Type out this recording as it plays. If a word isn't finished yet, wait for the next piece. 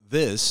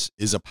This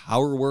is a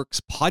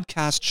PowerWorks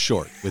podcast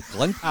short with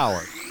Glenn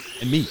Power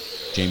and me,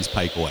 James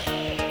Pikeway.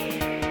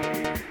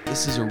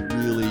 This is a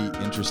really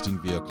interesting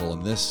vehicle,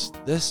 and this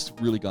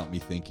really got me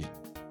thinking.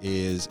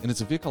 And it's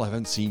a vehicle I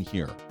haven't seen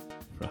here.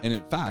 Right. And in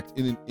fact,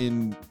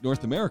 in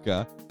North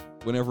America,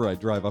 whenever I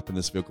drive up in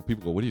this vehicle,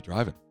 people go, "What are you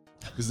driving?"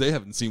 Because they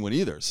haven't seen one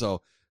either.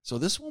 So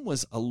this one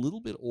was a little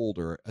bit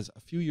older, as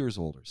a few years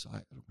older. So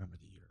I don't remember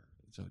the year.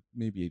 So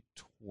maybe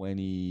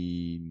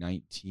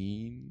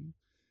 2019.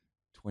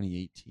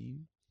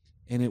 2018,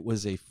 and it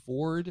was a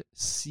Ford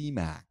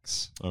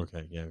C-Max.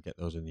 Okay, yeah, we get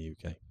those in the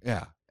UK.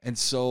 Yeah, and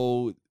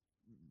so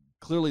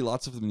clearly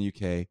lots of them in the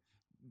UK.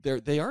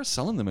 They are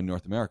selling them in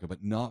North America,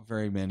 but not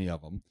very many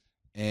of them.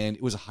 And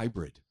it was a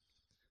hybrid.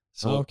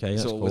 So okay,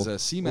 that's so it cool. was a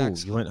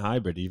C-Max. Ooh, you went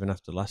hybrid even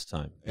after last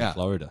time in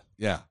Florida.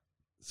 Yeah,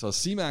 so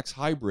C-Max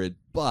hybrid,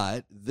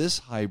 but this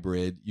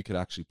hybrid you could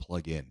actually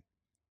plug in.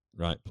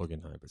 Right,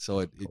 plug-in hybrid. So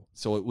it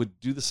would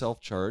do the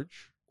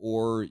self-charge.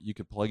 Or you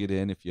could plug it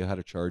in if you had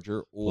a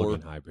charger. Or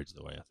plug-in hybrid's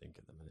the way I think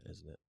at the minute,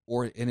 isn't it?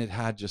 And it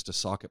had just a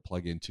socket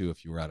plug-in too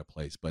if you were at a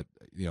place. But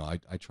I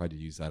tried to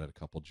use that at a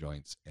couple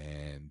joints,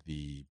 and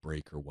the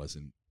breaker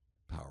wasn't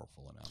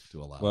powerful enough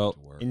to allow it to work.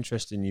 Well,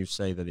 interesting you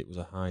say that it was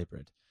a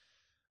hybrid.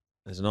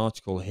 There's an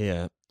article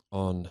here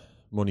on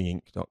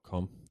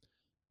moneyinc.com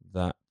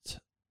that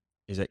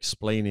is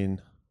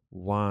explaining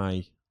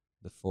why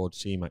the Ford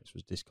C-Max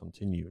was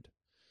discontinued.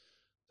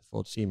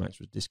 Ford C-Max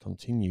was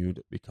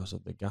discontinued because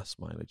of the gas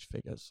mileage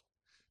figures.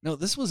 Now,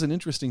 this was an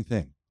interesting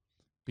thing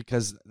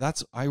because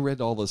I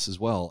read all this as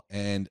well,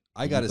 and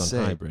I got to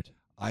say, hybrid.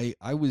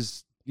 I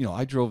was,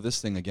 I drove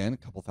this thing again, a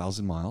couple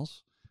thousand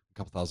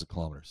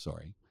kilometers,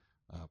 sorry,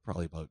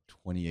 probably about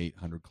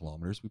 2,800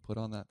 kilometers we put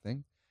on that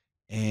thing,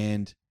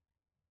 and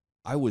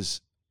I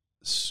was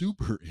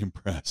super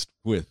impressed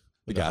with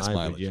the gas hybrid,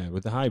 mileage. Yeah,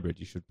 with the hybrid,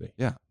 you should be.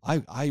 Yeah,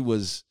 I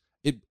was.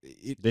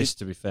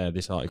 To be fair,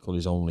 this article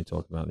is only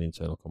talking about the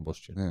internal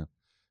combustion. Yeah.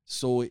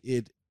 So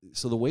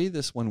the way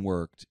this one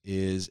worked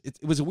is it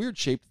was a weird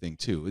shaped thing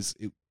too.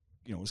 It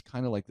was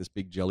kind of like this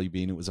big jelly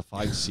bean. It was a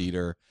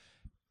 5-seater.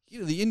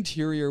 The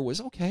interior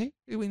was okay.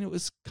 I mean, it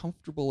was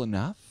comfortable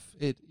enough.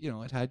 It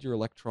had your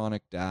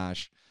electronic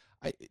dash.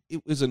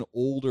 It was an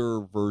older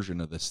version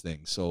of this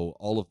thing. So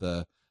all of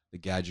the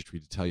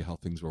gadgetry to tell you how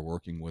things were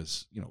working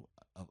was,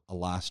 a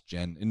last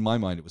gen. In my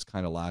mind, it was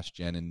kind of last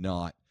gen and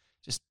not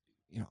just,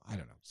 I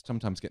don't know.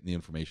 Sometimes getting the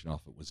information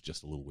off it was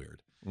just a little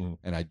weird.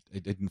 And I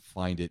didn't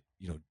find it,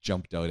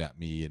 jumped out at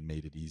me and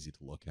made it easy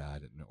to look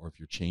at it, or if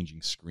you're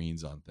changing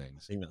screens on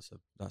things. I think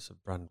that's a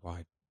brand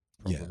wide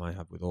problem I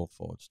have with all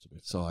Fords, to be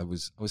fair. So I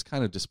was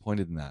kind of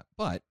disappointed in that,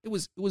 but it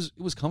was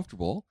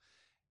comfortable.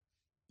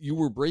 You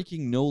were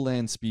breaking no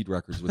land speed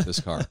records with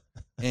this car,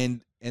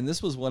 and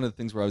this was one of the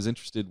things where I was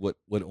interested what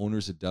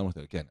owners had done with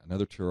it. Again,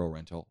 another Turo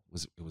rental.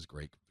 It was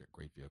great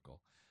vehicle,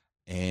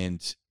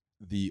 and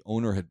the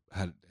owner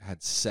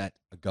had set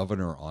a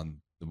governor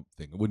on the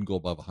thing. It wouldn't go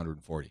above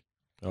 140.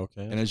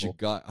 Okay. And as you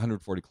got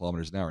 140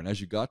 kilometers an hour, and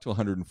as you got to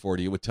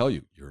 140, it would tell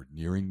you you're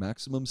nearing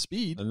maximum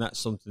speed. And that's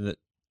something that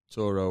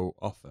Turo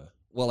offer.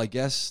 Well, I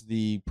guess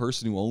the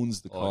person who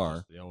owns the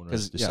car, the owner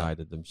has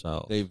decided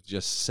themselves. They've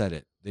just set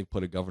it. They've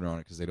put a governor on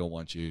it because they don't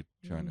want you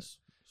trying to.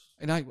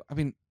 And I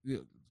mean,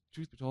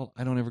 truth be told,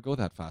 I don't ever go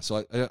that fast.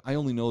 So I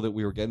only know that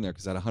we were getting there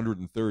because at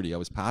 130, I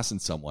was passing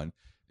someone.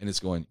 And it's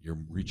going, you're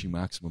reaching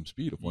maximum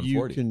speed of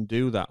 140. You can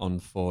do that on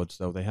Fords,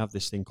 though. They have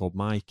this thing called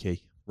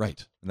MyKey.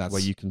 Right. And that's where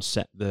you can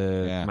set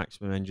the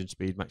maximum engine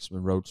speed,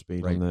 maximum road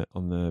speed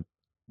on the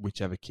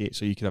whichever key.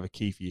 So you could have a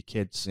key for your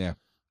kids. Yeah.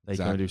 They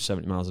can do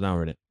 70 miles an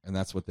hour in it. And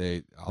that's what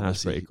they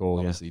that's pretty cool,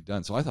 obviously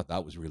done. So I thought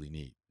that was really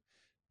neat.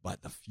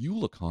 But the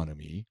fuel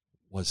economy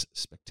was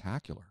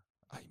spectacular.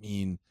 I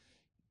mean,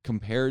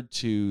 compared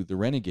to the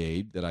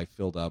Renegade that I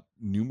filled up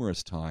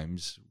numerous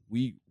times,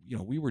 we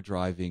were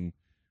driving,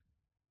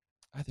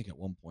 I think at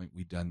one point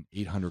we'd done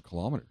 800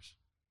 kilometers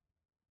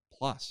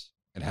plus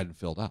and hadn't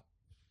filled up.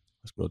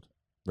 That's good.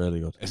 Really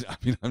good. I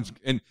mean,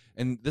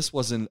 and this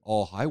wasn't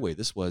all highway.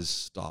 This was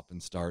stop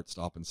and start.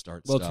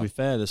 Well, to be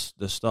fair,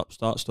 the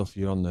stop-start stuff,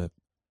 you're on the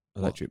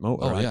electric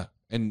motor, right? Yeah.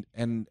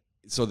 And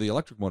so the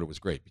electric motor was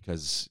great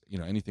because,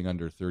 anything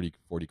under 30,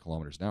 40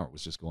 kilometers an hour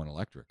was just going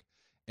electric.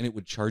 And it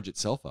would charge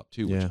itself up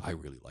too, which I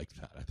really liked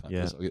that. I thought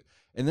it was,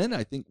 and then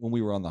I think when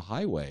we were on the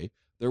highway,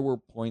 there were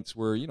points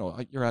where, you're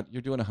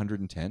doing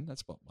 110.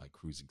 That's about my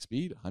cruising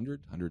speed,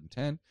 100,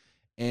 110.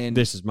 And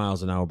this is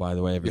miles an hour, by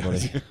the way,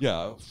 everybody.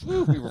 Yeah,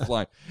 we were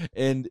flying.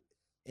 And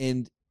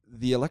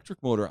the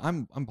electric motor,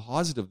 I'm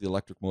positive the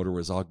electric motor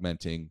was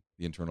augmenting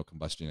the internal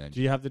combustion engine.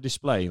 Do you have the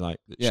display that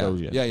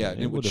shows you? Yeah.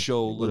 And it would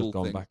show little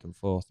gone thing. Back and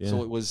forth. Yeah.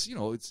 So it was,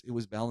 it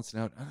was balancing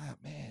out. Ah,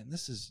 man,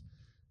 this is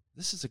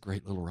a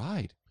great little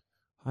ride.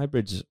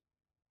 Hybrids,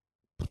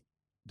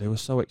 they were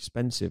so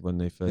expensive when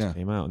they first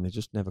came out, and they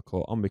just never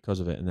caught on because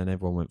of it. And then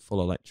everyone went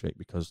full electric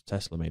because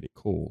Tesla made it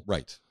cool.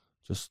 Right.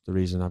 Just the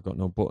reason I've got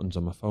no buttons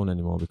on my phone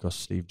anymore because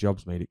Steve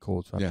Jobs made it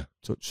cool to have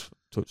touch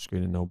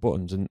screen and no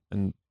buttons,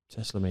 and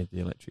Tesla made the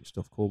electric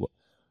stuff cool. But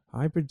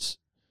hybrids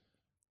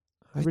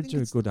Hybrids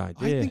are a good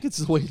idea. I think it's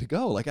the way to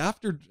go. Like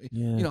after,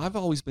 Yeah. I've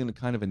always been a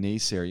kind of a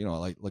naysayer.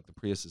 Like the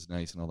Prius is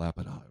nice and all that,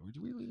 but do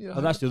we really need a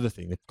Oh, that's hybrid? the other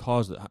thing. The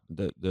cars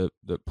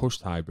that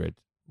pushed hybrid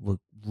were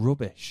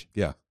rubbish.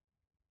 Yeah.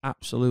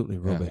 Absolutely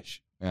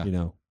rubbish. Yeah. You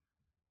know,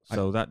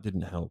 so that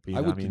didn't help either.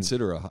 I would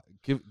consider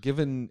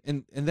given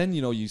and then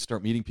you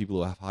start meeting people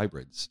who have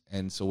hybrids,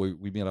 and so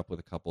we met up with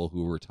a couple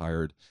who were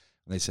retired,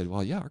 and they said,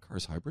 well, yeah, our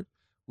car's hybrid.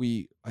 I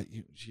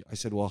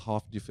said, well, how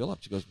often do you fill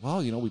up? She goes,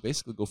 well, we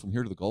basically go from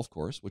here to the golf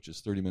course, which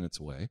is 30 minutes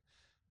away,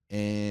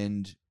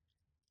 and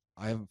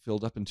I haven't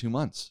filled up in 2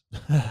 months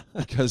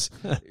because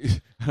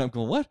and I'm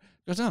going, what?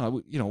 Because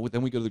no,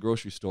 then we go to the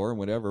grocery store and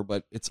whatever,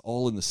 but it's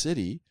all in the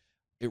city.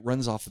 It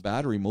runs off the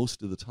battery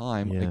most of the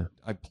time. Yeah.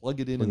 I plug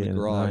it in Plug the it in at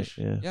garage.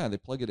 night, Yeah, they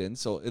plug it in.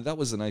 So that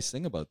was the nice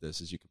thing about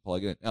this is you could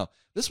plug it in. Now,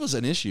 this was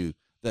an issue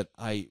that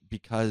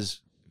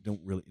because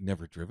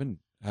never driven,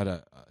 had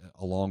a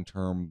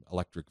long-term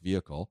electric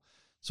vehicle.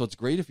 So it's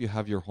great if you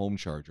have your home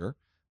charger.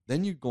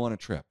 Then you go on a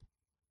trip.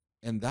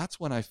 And that's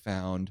when I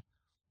found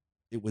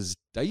it was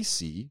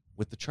dicey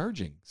with the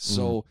charging.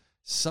 So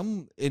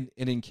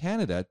in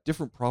Canada,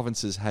 different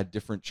provinces had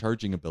different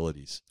charging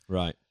abilities.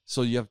 Right.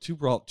 So you have two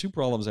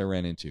problems I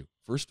ran into.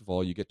 First of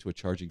all, you get to a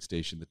charging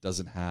station that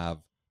doesn't have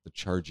the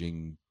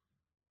charging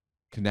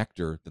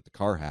connector that the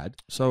car had.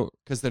 So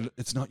because then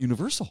it's not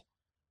universal.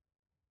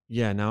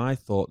 Yeah. Now I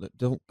thought that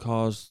don't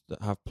cars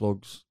that have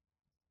plugs,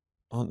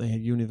 aren't they a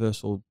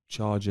universal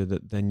charger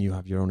that then you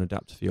have your own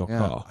adapter for your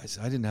car?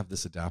 I didn't have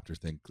this adapter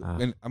thing. Ah.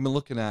 And I'm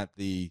looking at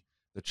the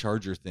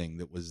charger thing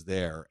that was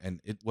there,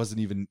 and it wouldn't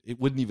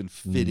even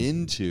fit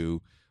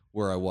into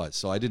where I was.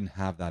 So I didn't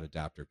have that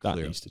adapter. That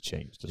Clear. needs to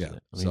change, doesn't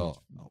it? I mean,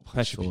 So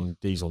petrol and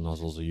diesel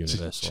nozzles are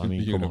universal. should I mean,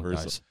 be come on,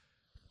 universal. guys.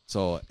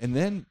 So, and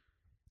then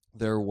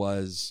I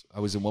was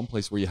in one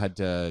place where you had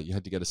to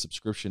get a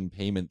subscription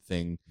payment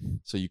thing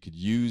so you could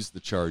use the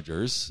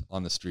chargers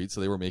on the street. So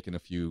they were making a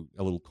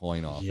little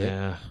coin off it.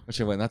 Yeah. Which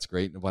I went, that's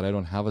great, but I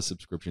don't have a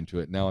subscription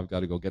to it. Now I've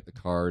got to go get the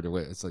card.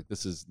 It's like,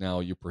 this is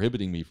now you're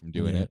prohibiting me from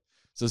doing Yeah. it.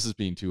 So this is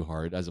being too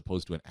hard as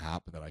opposed to an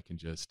app that I can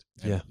just,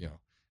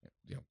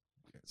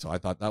 so I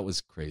thought that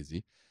was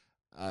crazy.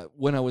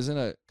 When I was in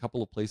a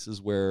couple of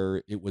places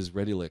where it was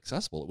readily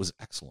accessible, it was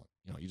excellent.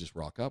 You just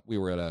rock up. We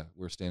were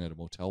staying at a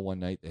motel one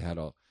night. They had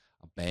a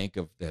bank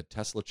they had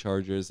Tesla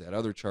chargers, they had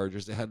other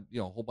chargers, they had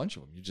a whole bunch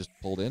of them. You just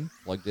pulled in,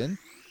 plugged in,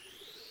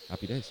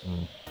 happy days.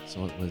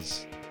 So it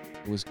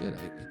was good.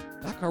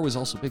 That car was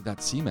also big.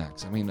 That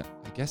C-Max. I mean,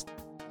 I guess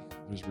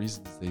there's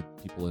reasons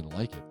people didn't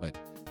like it, but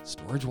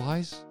storage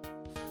wise,